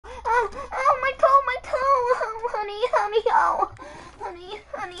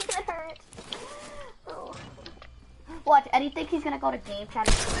think he's gonna go to game chat.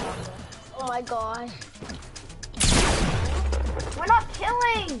 Oh my god. We're not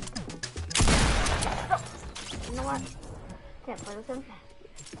killing! You know what? Can't play with him.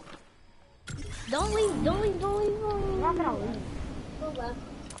 Don't leave, don't leave, don't leave, don't leave. I'm not gonna leave. Go left.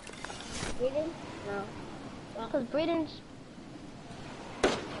 Brayden? No. Because Brayden's...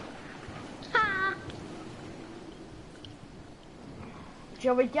 Ha!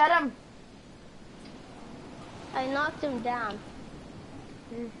 Joey, get him! I knocked him down.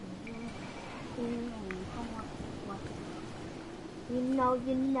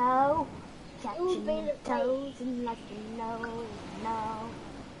 You know. Catching your toes and like you know.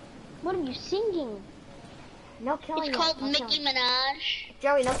 What are you singing? No killing It's yet. called No Nicki killing. Minaj.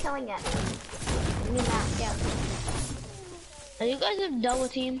 Joey, no killing yet. Give me that. Yeah. Are you guys a double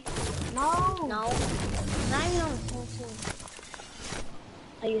team? No. No. Not even on the full team.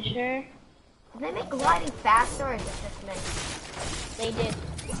 Are you sure? Did they make gliding faster or is it just me? They did.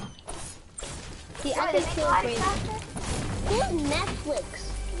 See, Joey, I they can make kill gliding Brayden. faster? Who's Netflix?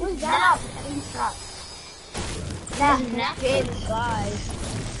 Who's Shut that? up. Shut up. Nah, Netflix, guys.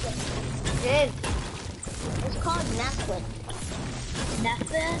 Jin. It's called Netflix.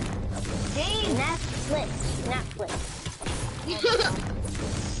 Netflix? Jin. Netflix. Netflix.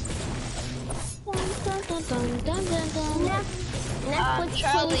 Netflix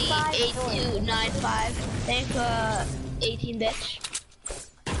Charlie 25 8295. Thanks for 18 bits.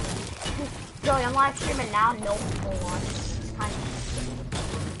 Joey, I'm live streaming now. No people watch. It's kind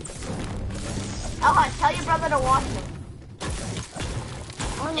of... tell your brother to watch me.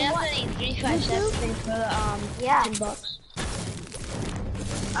 On what? Anthony 357. Thanks for Yeah. 10 bucks.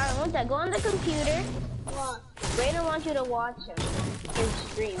 Alright, once I go on the computer, Brayden wants you to watch him. His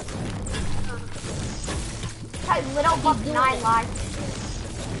stream. Try Little Buck 9 live.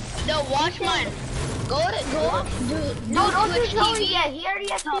 No, watch mine. Go up. No, don't do Twitch Joey TV. yet. He already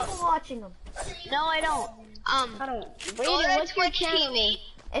has people watching him. No, I don't. I don't. Go Brayden, to what's your Twitch channel? TV.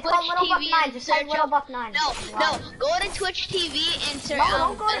 It's Twitch called Little Buck TV 9. Just type search Little up- Buck 9. No. Go to Twitch TV and search No,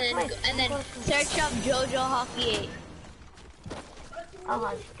 don't go to and Twitch. then Don't go to Twitch. search up JoJo Hockey 8.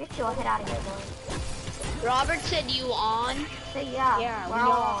 Oh, get your head out of here, boy. Robert said you on. Say yeah. Yeah, we're we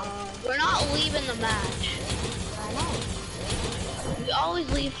all are. on. We're not leaving the match. I know. We always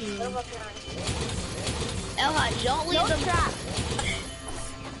leave from Elhaj, don't leave No the trap.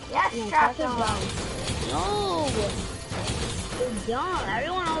 Yes, trap is on. No. We're done.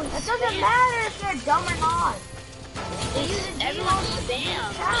 Everyone always It doesn't matter if they're dumb or not. Everyone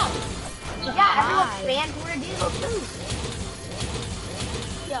spam. Yeah, everyone's banned for a diesel too.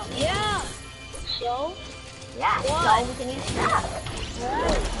 Yeah. So? Yeah, What? so we can use trap.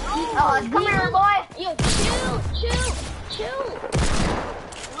 Right. Oh, come here, boy. Yo, chill.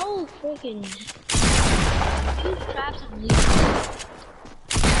 No freaking. Use traps and leave.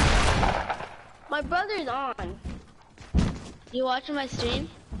 My brother's on. You watching my stream?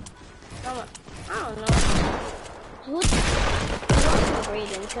 I don't know. What's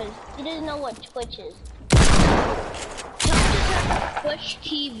Brayden? Because he doesn't know what Twitch is. Tell him to search Twitch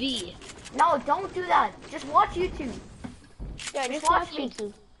TV. No, don't do that. Just watch YouTube. Yeah, Just just watch watch me.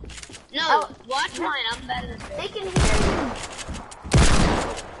 YouTube. No, Oh. watch mine. I'm better than They can hear you.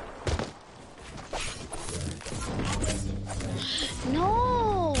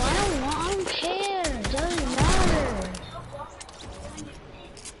 No, I don't care. It doesn't matter.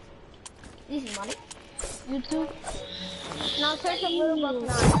 Easy money. YouTube. Now search up Little Buck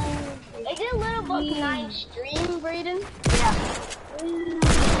 9. Is it Little Buck 9 stream, Brayden? Yeah.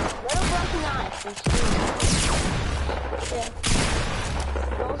 Little Buck 9 is stream. Yeah.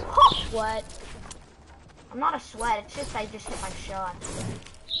 Don't sweat. I'm not a sweat. It's just I just hit my shot.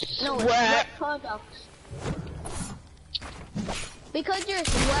 No, it's Sweat. sweat products. Because you're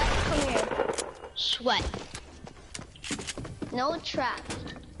sweat, come here. Sweat. No trap.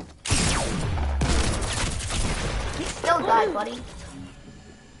 You still died, buddy.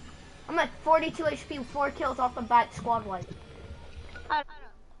 I'm at 42 HP, 4 kills off the bat, squad wipe. Let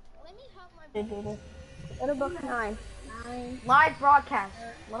me help my Little Buck 9. Live broadcast.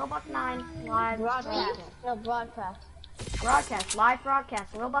 Little Buck 9, live Broadcast. No, broadcast. Broadcast, live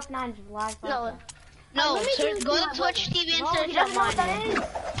broadcast. Little Buck 9's live No, broadcast. No, let me search, do go my to Twitch TV and No, he search doesn't know up what that mine. is.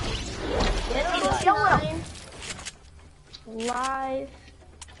 Little Just Buck show him. 9. Live.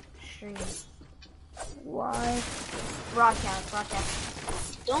 Stream. Live. Broadcast.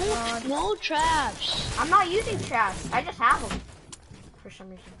 No traps. I'm not using traps. I just have them. For some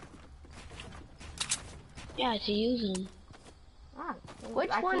reason. Yeah, to use them. Ah, Which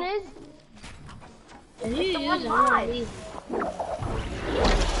I one can't- is? If you the use one them, I'm gonna live. leave.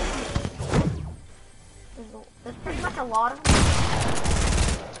 There's There's pretty much a lot of them.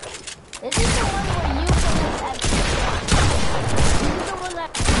 This is the one where you play with Evan. This is the one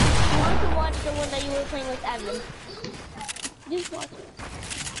that you want to watch, the one that you were playing with Evan. Just watch it.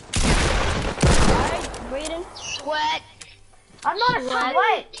 Alright, Brayden. Sweat. I'm not a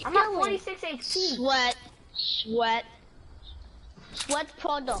sweat. I'm at Killing. 46 HP. Sweat. Sweat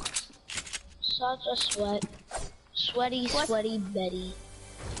products. Such a sweat. Sweaty Betty.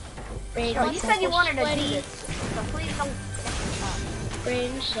 Brain, Yo, you said you wanted to do sweaty. this. So please don't.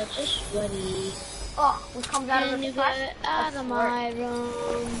 Brain, such a sweaty. Oh, what comes out of Can the you press? get out of my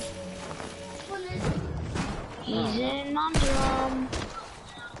room? He's in mom's room.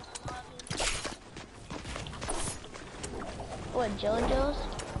 What, JoJo's?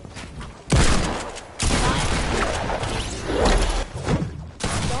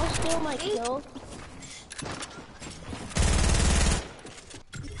 Don't steal my kill.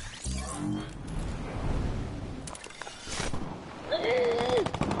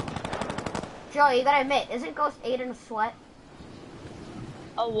 Joey, you gotta admit, isn't Ghost 8 in a sweat?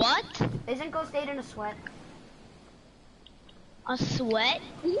 A what? Isn't Ghost 8 in a sweat? A sweat?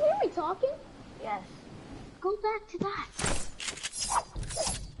 Did you hear me talking? Yes. Go back to that.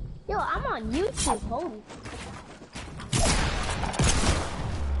 Yo, I'm on YouTube, holy.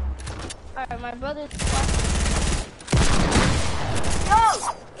 Alright, my brother's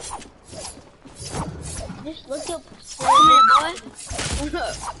Go! just look up. Come here,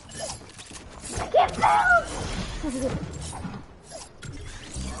 boy. Get down!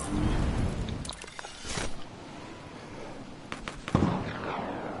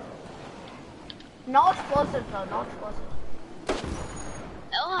 No explosives though, no explosives.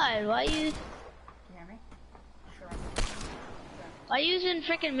 Eli, why you You hear me? Sure. why you using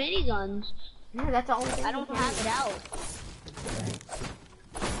freaking miniguns? Yeah, that's the only thing I don't have it out.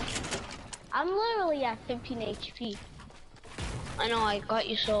 I'm literally at 15 HP. I know I got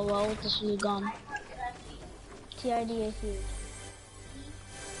you so low with this new gun. TRD is huge.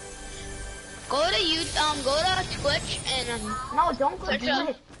 Go to Twitch and No, don't go Search do up.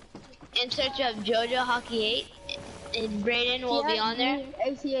 it. in search of JoJo Hockey 8, and Brayden will be on there.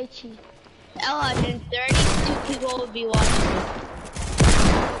 ACHE. Ella, and 32 people will be watching.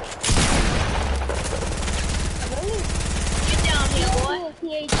 Get down here,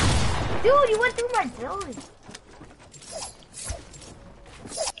 boy. Dude, you went through my building.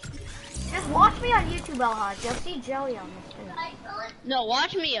 Just watch me on YouTube, Elhosh. You'll see Joey on this thing. No,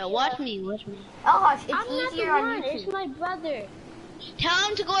 watch me. Elhosh, it's I'm not the easier on one, YouTube. it's my brother. Tell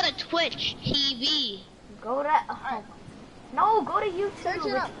him to go to Twitch TV. Go to... no, go to YouTube. Search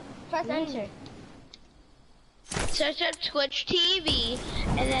it up. Press enter. Search up Twitch TV,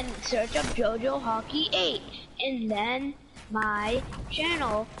 and then search up JoJo Hockey 8, and then my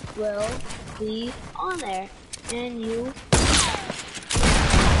channel will be on there, and you.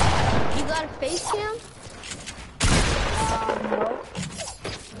 You got a face cam? No.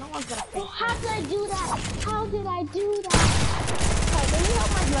 No one's gonna Well, fix how did I do that? How did I do that? Alright, let me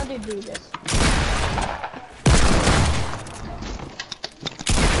help my brother do this.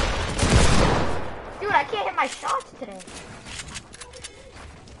 Dude, I can't hit my shots today.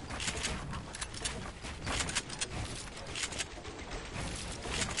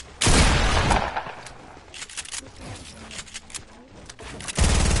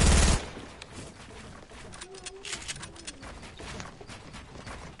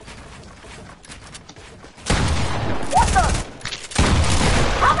 What the?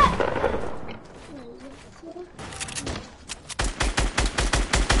 How the?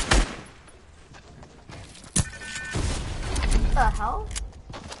 The hell?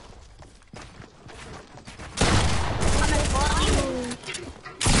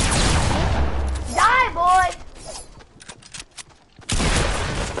 Die, boy!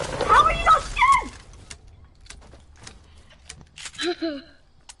 How are you not dead?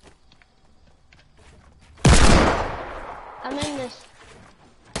 I'm in this.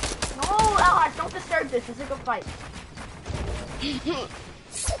 No, Elhosh, don't disturb this. This is a good fight.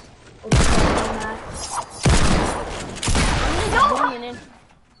 No!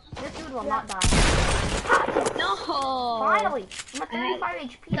 This dude will not die. No. Finally! I'm at 35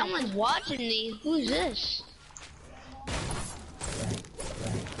 HP. Someone's watching me. Who's this?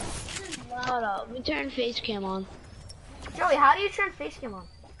 Hold up. Let me turn face cam on. Joey, how do you turn facecam on?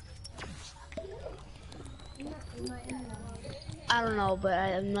 I don't know, but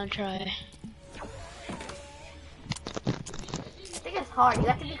I'm gonna try. I think it's hard. You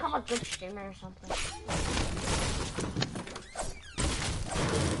have to become a good streamer or something.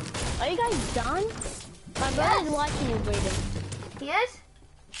 Are you guys done? My brother's watching you, Brayden. He is?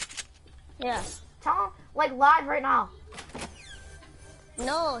 Yeah. Tell him. like live right now.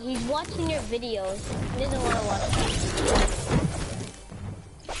 No, he's watching your videos. He doesn't want to watch them.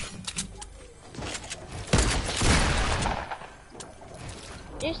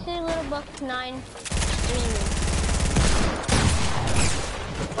 Just a little buck 9 streaming.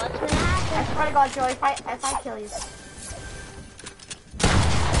 What's gonna happen? I swear to God, Joey, if I kill you.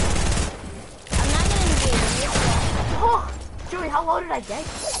 I'm not gonna engage you. Oh, Joey, how low did I get?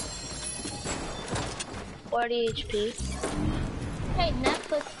 40 HP. Hey,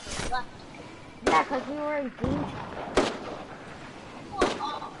 Netflix left. Yeah, because we were in game chat.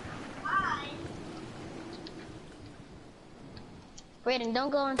 Brayden, don't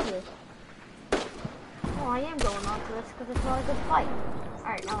go into this. Oh, I am going on to this because it's not a good fight.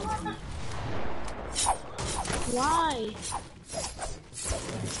 Alright, now I'm done. Why?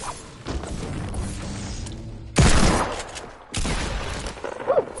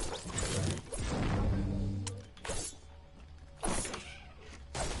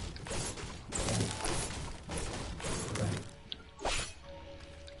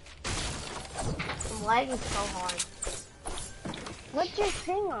 I'm lagging so hard. What's your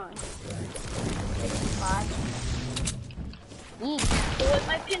ping on? 65. Yeet. Oh,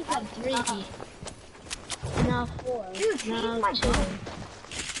 my pin's on 3. Now 4. Dude, change now my 2. gun.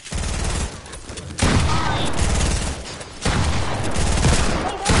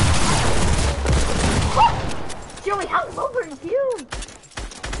 Joey, how low are you?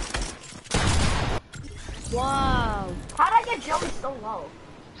 Wow. How'd I get Joey so low?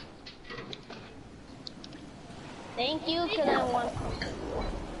 Thank you, because I want.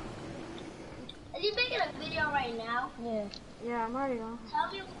 Is he making a video right now? Yeah. Yeah, I'm already on.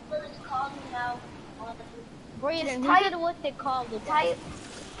 Tell me what it's called now. Brayden, who type- did what they called it? Type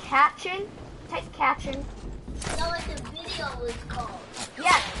catching. Type catching. No, what the video was called.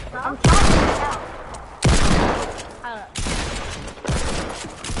 Yes, I'm trying right now. I don't know.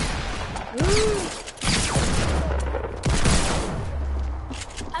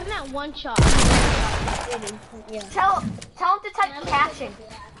 I'm at one shot. Yeah. Tell him to type catching.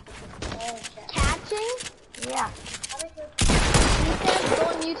 Catching? Yeah. He said go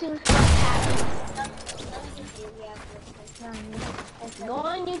on YouTube and spell catching. Go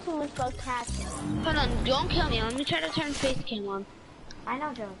on YouTube and spell catching. Hold on, don't kill me. Let me try to turn face cam on. I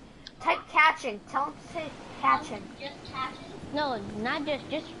know, Joey. Type catching. Tell him to say catching. Just catching. No, not just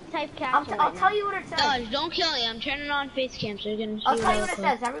type catching. I'll tell you what it says. Guys, don't kill me. I'm turning on face cam so you can see I'll tell you real what it quick.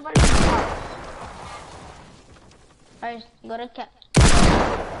 says. Everybody can start. Alright, go to cat.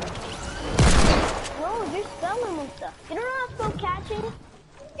 No, you're spelling and stuff. You don't know how to spell catching?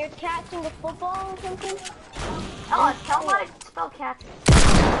 You're catching a football or something? Oh, tell him how to spell catching.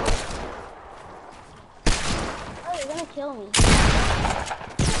 Oh, you're gonna kill me.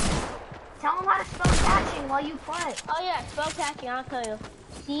 Tell him how to spell catching while you play. Oh yeah, spell catching, I'll tell you.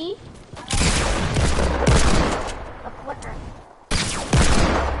 C? A flicker.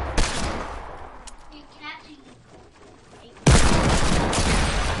 You're catching.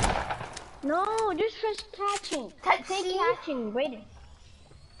 No, just press catching. Type Say C. catching, wait.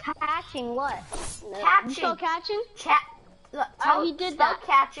 Catching what? Catching. You spell catching? Chat. Look, tell he did spell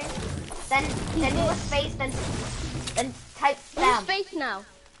that. catching. Then do a space. Then type Do them. space now.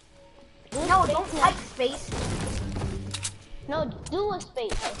 No, don't type space. No, do a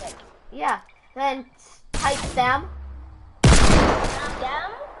space, I said. Yeah. Then type them.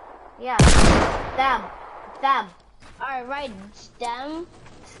 Stem? Yeah. Them. Them. Alright, right. Stem.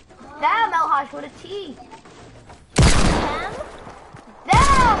 Them, Elhaj, with a T. Stem?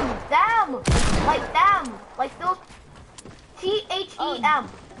 Them. Them. Like them. Like those. THEM.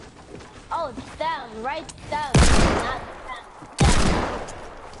 Oh, stem. Right stem. Not stem.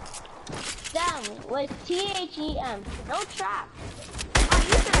 Stem. With THEM. No trap. Oh,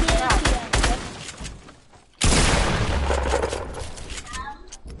 you should have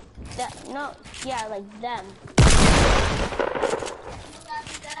that. No, yeah, like them.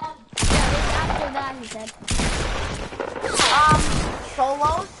 After that, he said.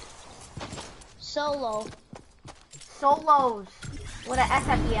 Solos. Solo. Solos. With an S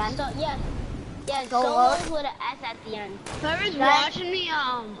at the end. So, yes. Yeah, Solo. solos with an S at the end. Whoever's Then- watching me,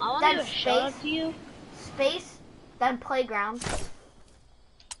 I want to then give a shout out space. to you. Space. Then playground.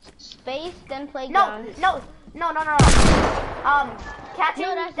 Space, then No, playground. no. Catching,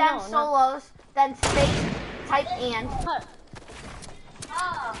 No, that's- then no, no. solos, then space, type and. Huh.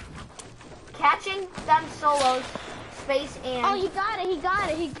 Catching, then solos, space and. Oh, he got it, he got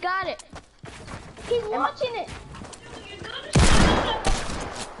it, he got it. He's watching it.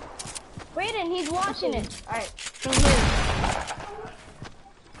 Brayden, he's watching it. Alright.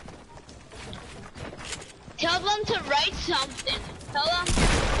 Tell them to write something. Tell them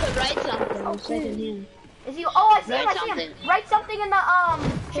to write something. I'm sitting here. Is he? Oh, I see him. Write I see him. something. Write something in the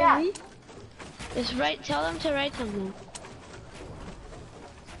chat. Really? Just write. Tell them to write something.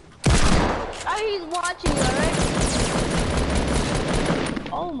 Oh, he's watching you, alright?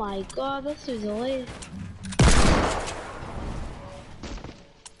 Oh my god, this is delayed.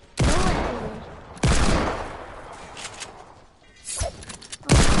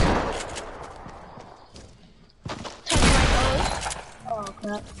 Touch my toes. Oh,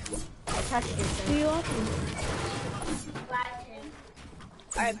 crap. I touched you, Who sir. are you watching?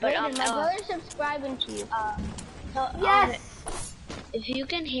 Alright, but Brayden, my brother's subscribing to you. Yes. if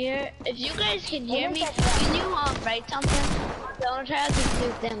you guys can hear me, can you write something? Don't try out this new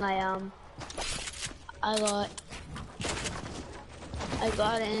thing I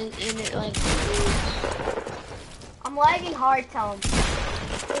got it and it like I'm lagging hard, tell him.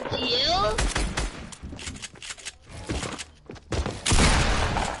 it's you?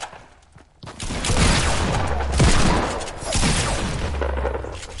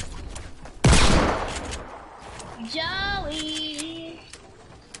 Joey.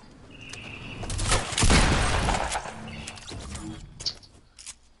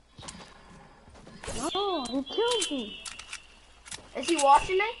 Oh, he killed me. Is he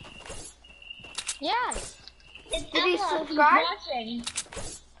watching me? Yes. Did he subscribe? Did he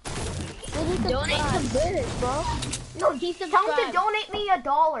Donate subscribe? some bitters, bro. No, He tell him to subscribed. donate me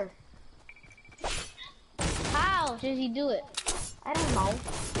 $1. How does he do it? I don't know.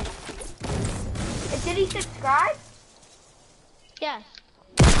 Did he subscribe? Yes.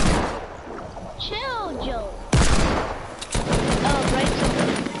 Chill, Joe. Oh, write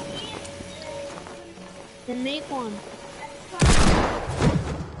something. Then make one.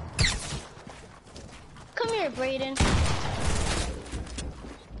 Come here, Brayden.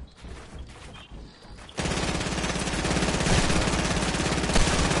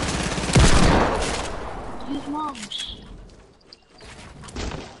 Use mom's.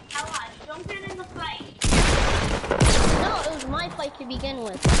 Don't get in the fight. No, it was my fight to begin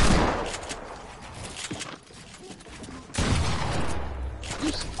with.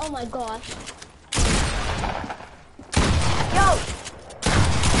 Oh my gosh. Yo!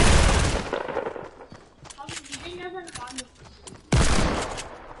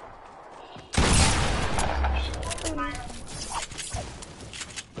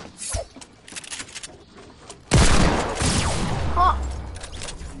 Huh!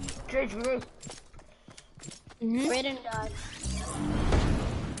 GG. Brayden died. Is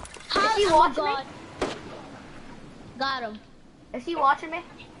he Oh my watching me? God. Got him. Is he watching me?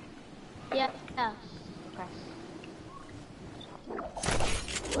 Yeah. Okay.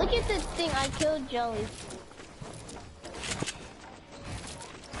 Look at this thing. I killed Joey.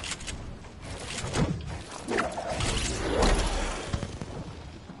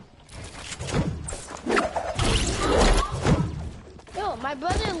 Yo, my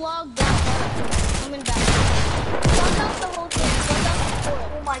brother logged out. Coming back. Log out the whole thing. Log out the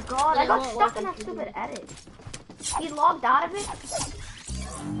Oh my god, Yeah, I got no, it stuck in wasn't. that stupid edit. He logged out of it?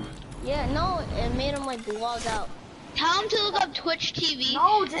 Yeah, no, it made him like log out. Tell him to look up Twitch TV.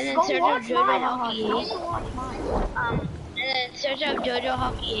 No, and just then go search watch up JoJo mine. Hockey Go 8. watch mine. And then search up JoJo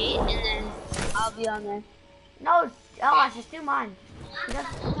Hockey 8, and then I'll be on there. No, Elias, just do mine. He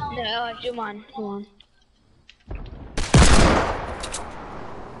doesn't- No, do mine. Come on.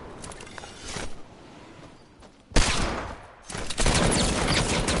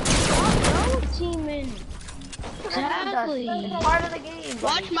 No teaming. Exactly. It's part of the game. buddy.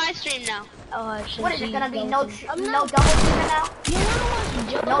 Watch my stream now. Oh, I should What is it gonna be? No, no not- double teaming now? You wanna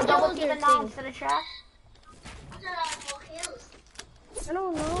watch Joe? No double Joe's teaming thing. now instead of trash? I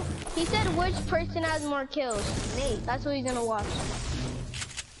don't know. He said which person has more kills. Me. That's what he's gonna watch.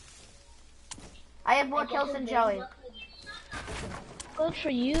 I have more kills than Joey. Good for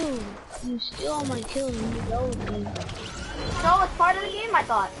you. You steal all my kills and you go with me. So it's part of the game, I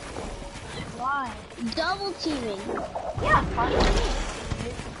thought. Why? Double teaming. Yeah, it's part of the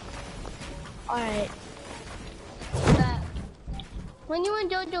game. Alright. That. When you and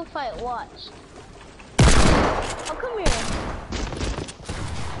JoJo fight, watch. Oh, come here.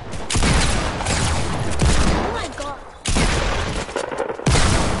 Oh my god.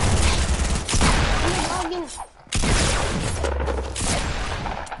 I'm logging.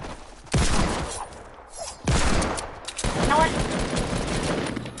 You know what?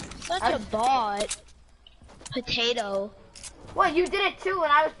 Such a bot. Potato. What, you did it too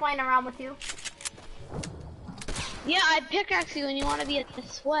and I was playing around with you? Yeah, I pickaxe you and you want to be at the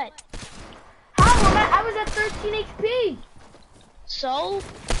sweat. How? I was at 13 HP. So?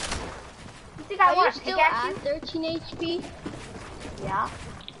 think I Are you want to still pickaxe at you? 13 HP? Yeah.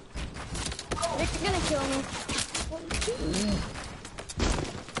 You're gonna kill me.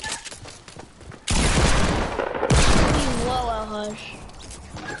 Whoa, Hush.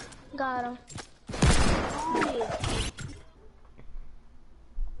 Got him.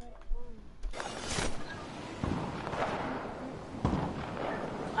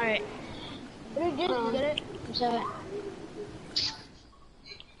 Alright. Did you just get it? So,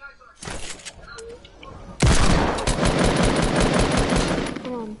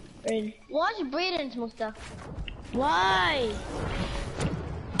 come on, Braden. Watch Braden smoke stuff. Why?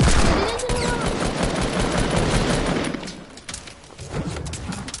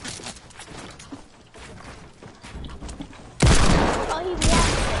 Oh, he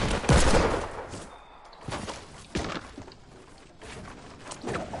blocked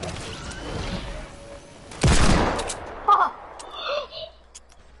Ha!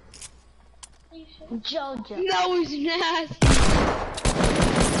 it. Jojo. That was nasty.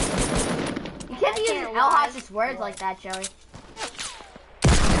 You can't use can't El lie. Hash's words like that, Joey.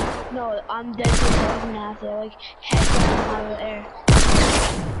 No, I'm dead to the nasty. I like headshot him out of the air.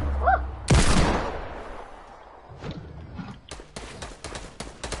 Woo!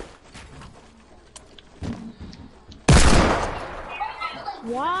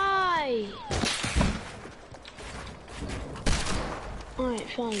 Why? Alright,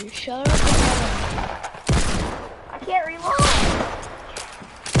 fine. Shut up. I can't reload.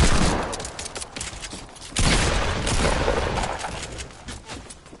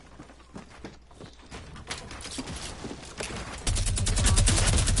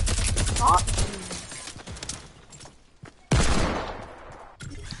 Oh.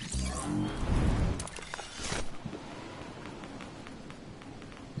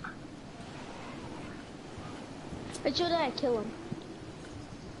 Make sure that I kill him.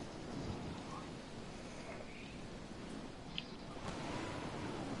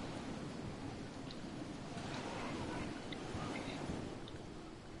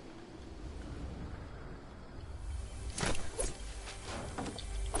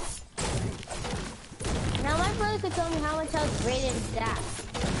 Now my brother could tell me how much health Brayden's at.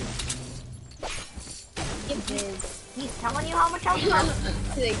 He's telling you how much health you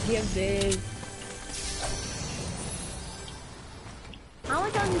have? They give big. How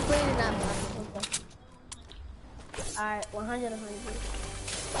much health is Brayden at? Alright, 100, 100.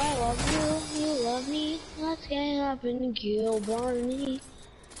 I love you, you love me. Let's get up and kill Barney.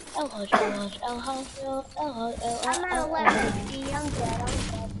 El Hush, El Hush, El Hush, El Hush, El Hush. I'm at 11 HP, I'm dead, I'm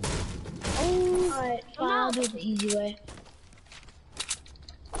dead. Alright, fine, I'll do it the easy way.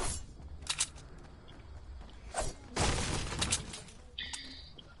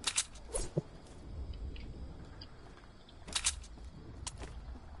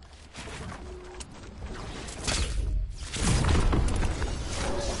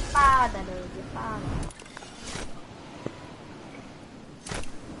 Espada, Deus, espada.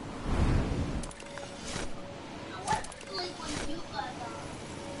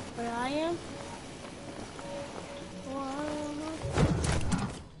 Where I am?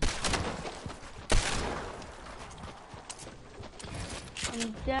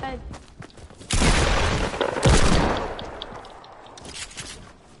 I'm dead.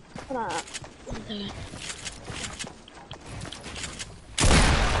 Hold on. 1 second.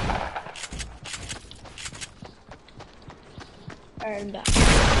 Alright, I'm back.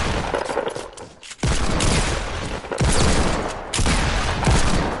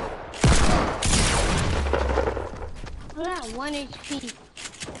 I'm at 1 HP.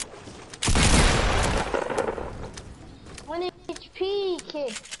 1 HP,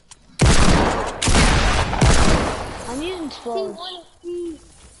 kid. I'm using Splodes. You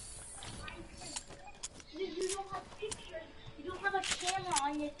don't have pictures. You don't have a camera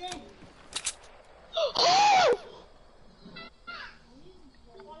on your thing.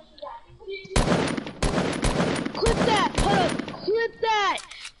 Clip that! Hold up! Clip that!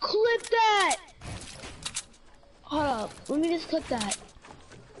 Clip that! Hold up. Let me just clip that.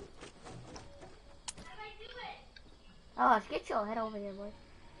 Oh, let's get your head over here, boy.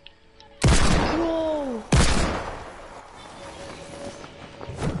 Bro!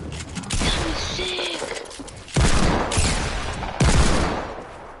 That was sick!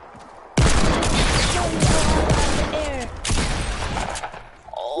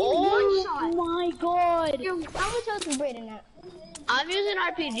 Oh my god! How much health is Brayden at? I'm using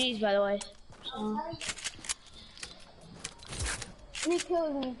RPGs, by the way. And he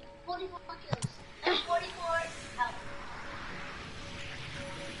kills me. 44 kills. 44 health.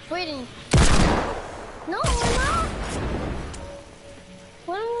 Brayden. No, we're not.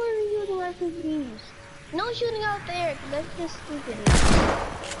 When were you using my SMGs. No shooting out there. That's just stupid.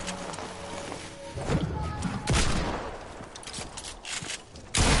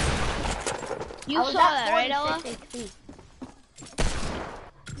 You I saw was that, at right, Ella? 46 HP.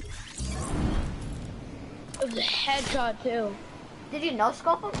 It was a headshot too. Did you no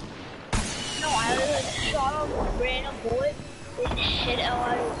scope him? No, I like shot a random bullet. It hit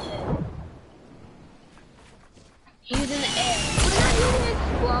Ella in his head. He was in the air. We're not using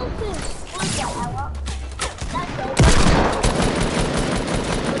explosives. What's that, Ella? That's Jojo.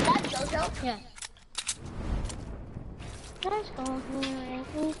 Was that Jojo? Yeah. Let's go here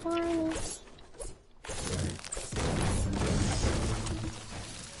and find it.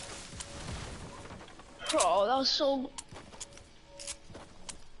 Oh, that was so.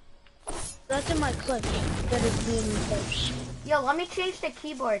 That's in my clip. That is being clips. Yo, let me change the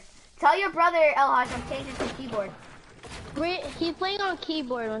keyboard. Tell your brother, Elhaj, I'm changing the keyboard. He's playing on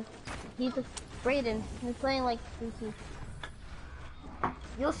keyboard. He's a Brayden. He's playing like PC.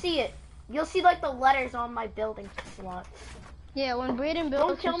 You'll see it. You'll see like the letters on my building slots. Yeah, when Brayden builds,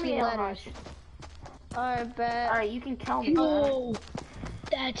 Don't kill you me, see letters. Elhaj. Alright, bet. Alright, you can kill me. No,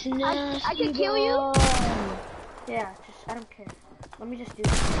 that's nasty. I can kill you? bro. Yeah, just, I don't care. Let me just do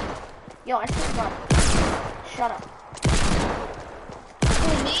this. Yo, I swear to God. Shut up.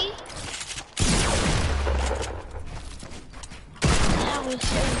 Who, me? That was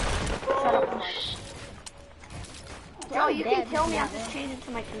so. Shut up, Elhaj. Yo, you can dead. kill me. I'm just changing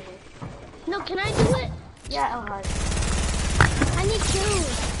to my keyboard. No, can I do it? Yeah, Elhaj. I need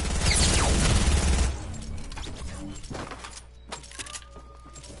kills.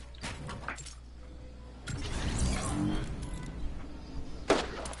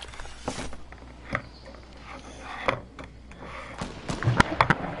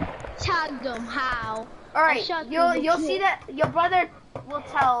 Tagged them, how? Alright, shot you'll through the you'll kid. see that your brother will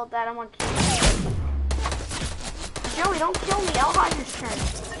tell that I'm on keyboard. Joey, don't kill me. Elhaj's turn.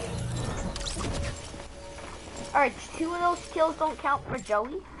 Alright, 2 of those kills don't count for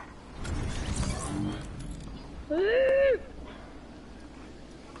Joey.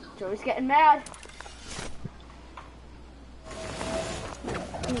 Joey's getting mad.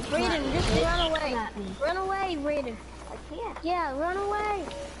 Brayden, just run away. Run away, Brayden. I can't. Yeah, run away.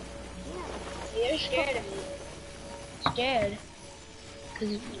 You're scared of me. Scared. Cause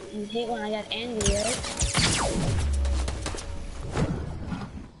you hate when I got angry, right?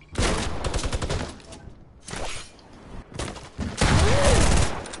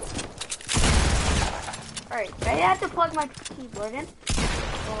 Alright, I have to plug my keyboard in.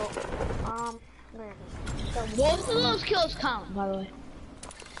 So, where is it? So both of those kills count, by the way.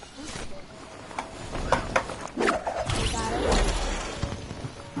 Got it.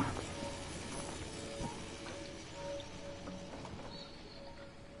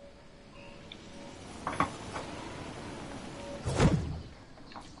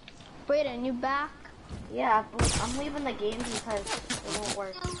 Brayden, you back? Yeah, but I'm leaving the game because it won't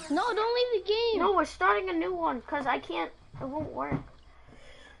work. No, don't leave the game. No, we're starting a new one because I can't, it won't work.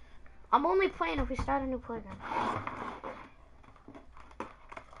 I'm only playing if we start a new playground.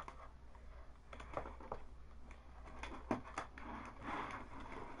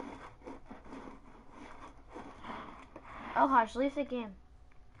 Elhaj, leave the game.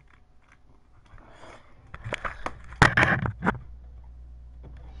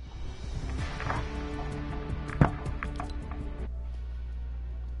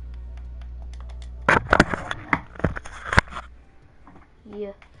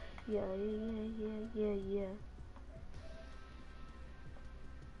 Yeah.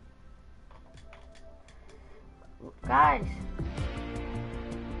 Guys.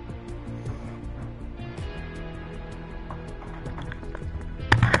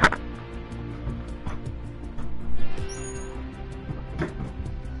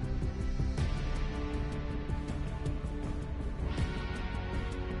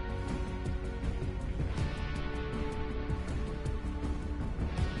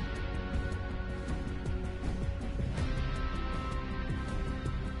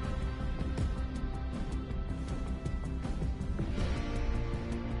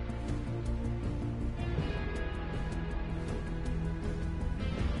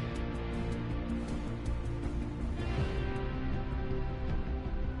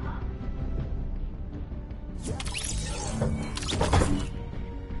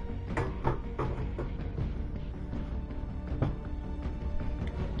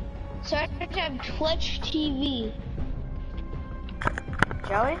 Search on Twitch TV.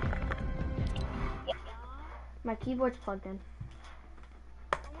 Joey? My keyboard's plugged in.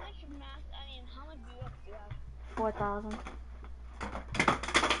 How much math, how much do you have? 4,000.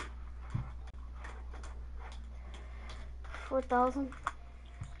 4,000.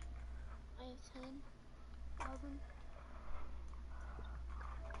 I have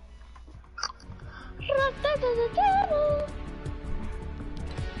 10,000.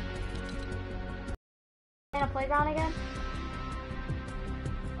 In a playground again?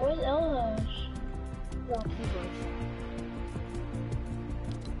 Where's Elhash? No, keyboards.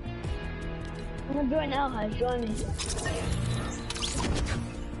 I'm gonna join Elhash, join me.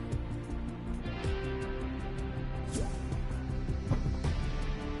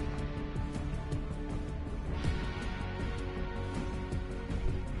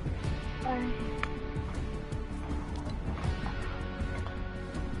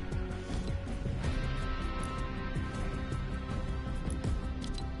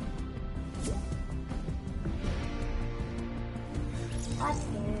 I'm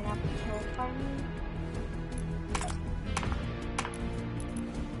getting up killed by me.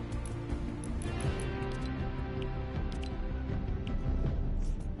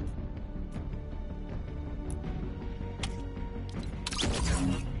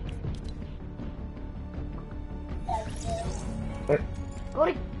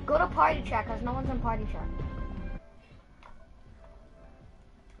 Go to party chat, cause no one's in party chat.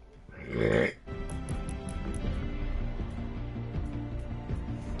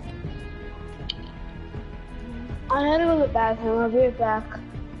 I had to go to the bathroom, I'll be right back.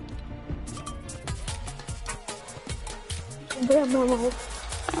 Grab my mouth.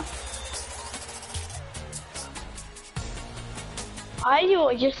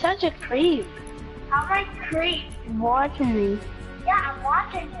 You're such a creep. How am I creep? Watching me. Yeah, I'm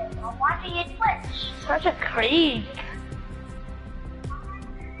watching you. I'm watching your Twitch. Such a creep.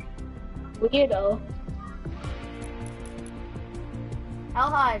 Weirdo.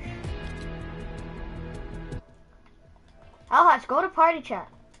 Elhash. Elhash, go to party chat.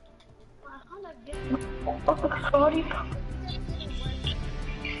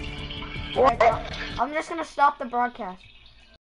 Alright, I'm just gonna stop the broadcast.